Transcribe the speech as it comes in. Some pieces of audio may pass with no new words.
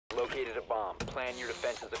located a bomb. Plan your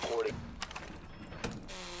defenses accordingly.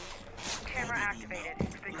 Camera activated.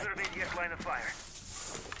 Stay clear of ADS line of fire.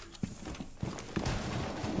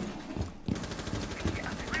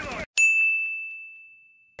 Reload.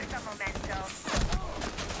 Some momentum.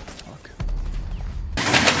 Fuck.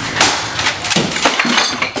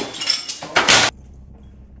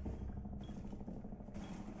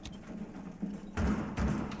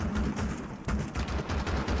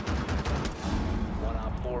 One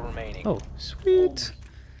op 4 remaining. Oh, sweet.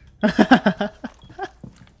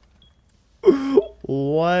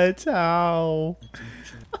 What? How?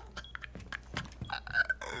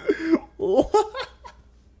 What?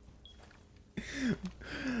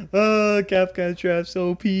 Oh, Kapkan traps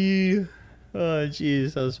OP. Oh,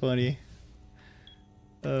 jeez, that was funny.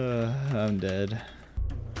 I'm dead.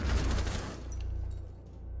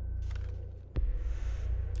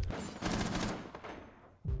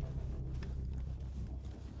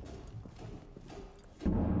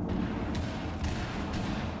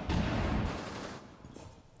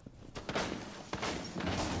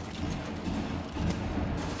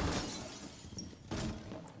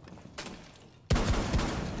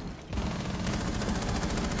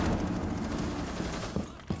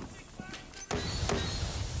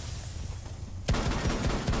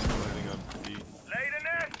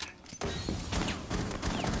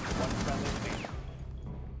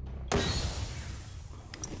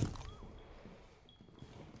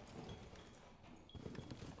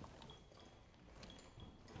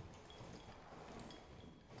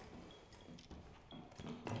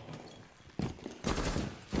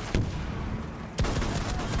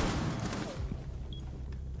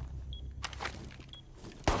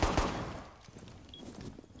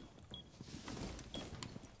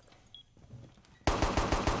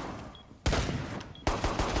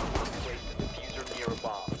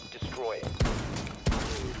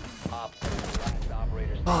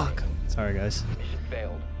 Fuck. Sorry, guys. Mission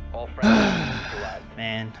failed. All friendly neutralized.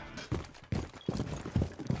 Man.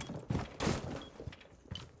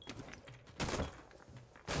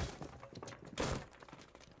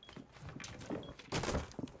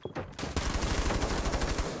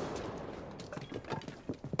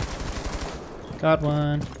 Got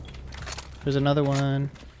one. There's another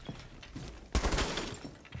one.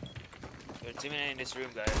 There are too many in this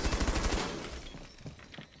room, guys.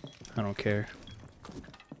 I don't care.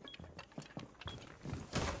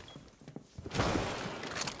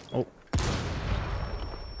 Oh.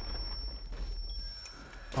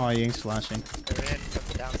 Oh, you ain't slashing. They're in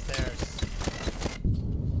from downstairs.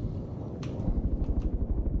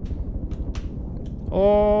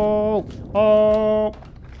 Oh! Oh!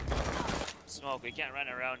 Smoke, we can't run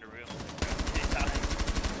around the room.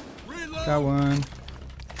 Got one.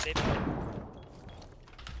 Safe.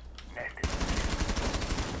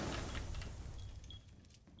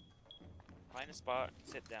 Find a spot,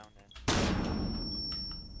 sit down then.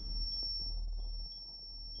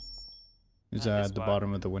 He's Not this at the spot.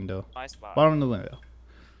 bottom of the window. My spot. Bottom of the window.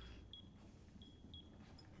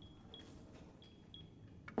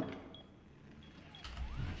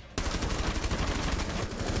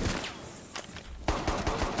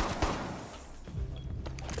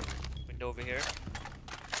 Window over here.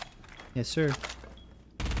 Yes, sir.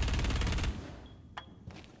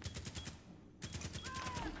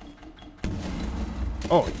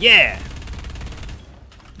 Oh, yeah!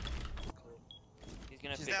 He's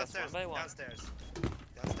gonna She's pick us downstairs. one by one. Downstairs.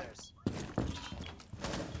 Downstairs.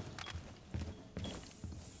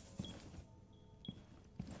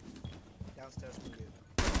 Downstairs from you.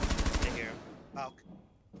 They hear him. Falk.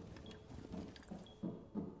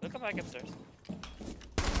 They'll come back upstairs.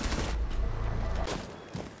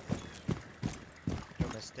 Your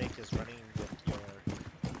mistake is running with your...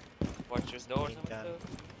 Watch your door or something. Gun.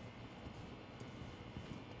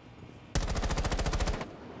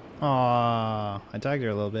 Aww, I tagged her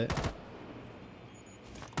a little bit.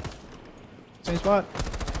 Same spot.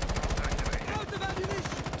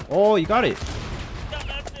 Oh, you got it. Stop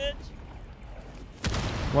that bitch!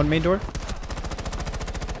 One main door.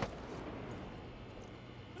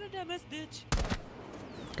 What a dumbass bitch!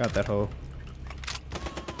 Got that hoe.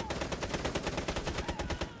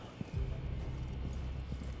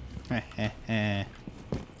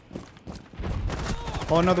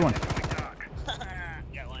 Oh, another one.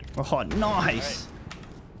 Got one. Oh, nice.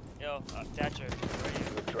 Yo, Thatcher, where are you?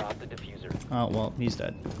 Drop the diffuser. Oh, well, he's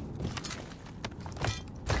dead.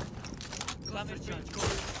 Climate change.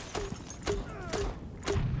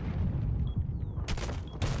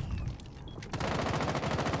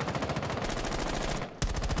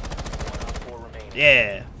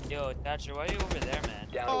 Yeah. Yo, Thatcher, why are you over there, man?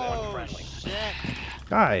 Down to one friendly. Shit.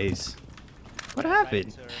 Guys, what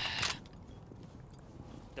happened? Sir.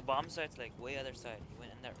 The bomb site's like way other side. You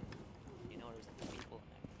went in there. You know there's people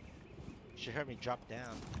in there. She heard me drop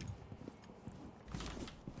down.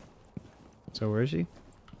 So where is she?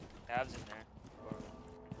 Tabs in there.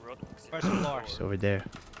 Or Rook's in First there. floor. She's over there.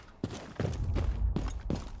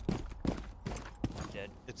 Dead.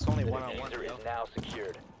 It's only The one-on-one, diffuser yo. is now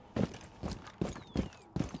secured.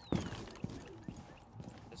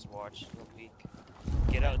 Just watch. Real peek.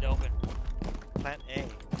 Get out the open. Plant A.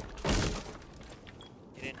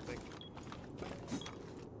 Get in quick.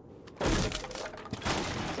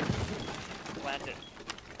 Plant it.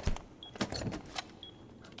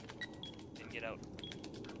 Then get out.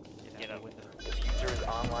 Get out. Window. Diffuser is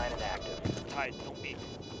online and active. Tight, don't peek.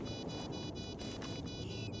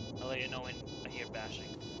 I'll let you know when I hear bashing.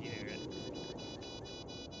 You hear it.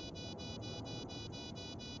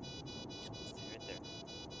 Stay right there.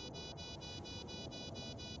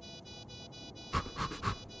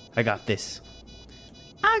 I got this.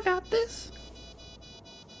 I got this.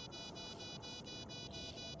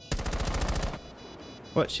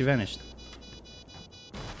 What? She vanished.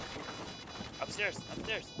 Upstairs,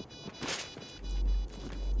 upstairs.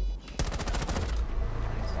 Good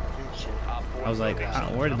shit. Op 4 I was like,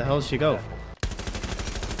 location. where did the hell did she go?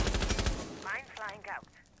 Mine flying out.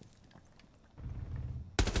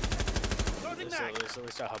 There's at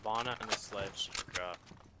least a Habana and a sledge in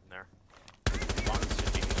there. Habana's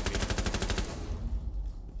 15 HP.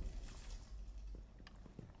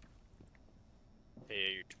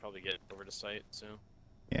 Hey, you should probably get over to site soon.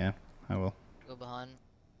 Yeah, I will. Go behind.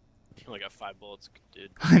 You only got 5 bullets,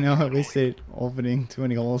 dude. I know, I wasted opening too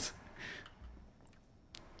many holes.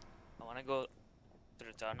 I wanna go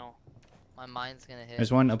through the tunnel. My mind's gonna hit.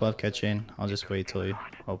 There's one above kitchen. I'll just wait till he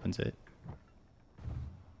opens it.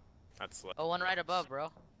 That's Oh, one right above, bro.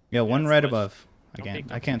 Yeah, one it's right like- above. Don't Again, peek,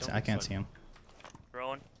 don't I peek, can't. don't I can't peek. see him.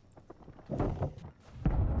 Rowan.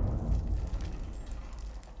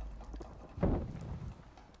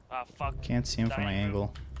 Ah, fuck. Can't see him from my Dining room.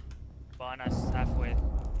 angle. Bonus, halfway.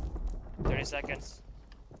 30 seconds.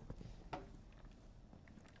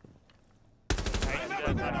 Right,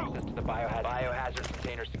 good. Access to the biohazard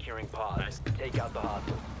container securing pods. Take out the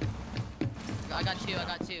hostile. I got two. I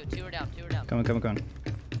got two. Two are down. Two are down. Coming.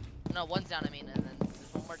 No, one's down. I mean, and then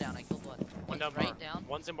there's one more down. I killed one. One One's down bar. right down.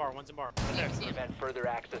 One's in bar, one's in bar. I can't see him. Prevent further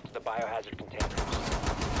access to the biohazard container.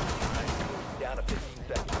 Down to 15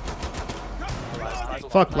 seconds.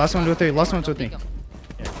 Fuck, last one with me. Last one's Don't with me. peek 'em.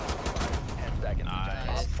 10 seconds.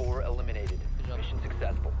 Nice. Op 4 eliminated. Good job. Mission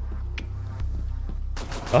successful.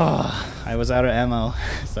 Oh, I was out of ammo,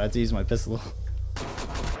 so I had to use my pistol.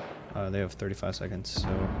 They have 35 seconds, so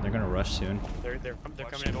they're gonna rush soon. They're Watch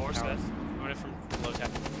coming the in doors, tower. guys. Coming in from low tap.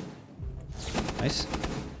 Nice.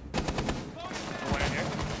 One in here.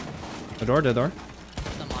 The door. There's a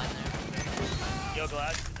mine there. Yo,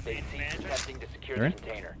 Glass is the They main cease entrance. attempting to secure You're the in?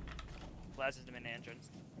 container. Glass is the main entrance.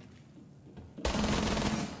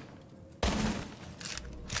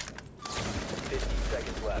 15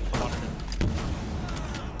 seconds left.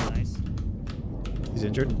 Nice. He's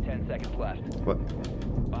injured. 10 seconds left. What?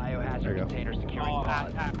 Biohazard There you go. container securing Oh,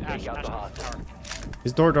 pods. Ash, Take out the tower. hostile.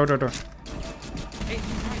 His door. Hey,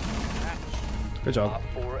 Good job. Op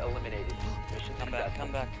 4 eliminated. Mission Come back, successful.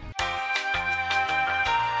 come back.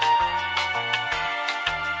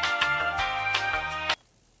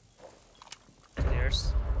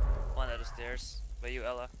 Stairs. One at the stairs. By you,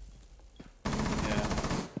 Ella. Yeah.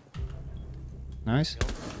 Nice.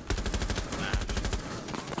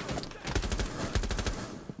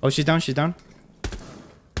 Oh, she's down. Or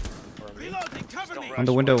me. Just don't On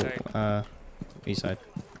the rush, window, okay? east side,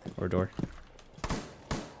 or door.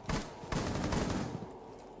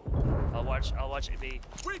 I'll watch it be.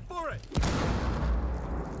 Wait for it!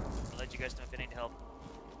 I'll let you guys know if I need help.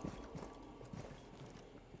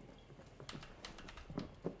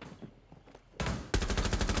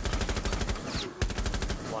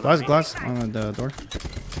 Glass on the door.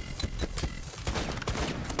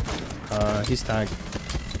 He's tagged.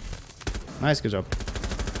 Nice, good job.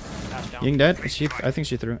 Ash down. Ying dead? Is she? I think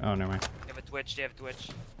she threw. Oh, never mind. They have a twitch, they have a twitch.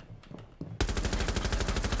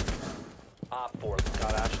 Op 4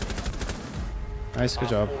 got Ashley. Nice, good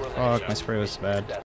job. Fuck, my spray was bad.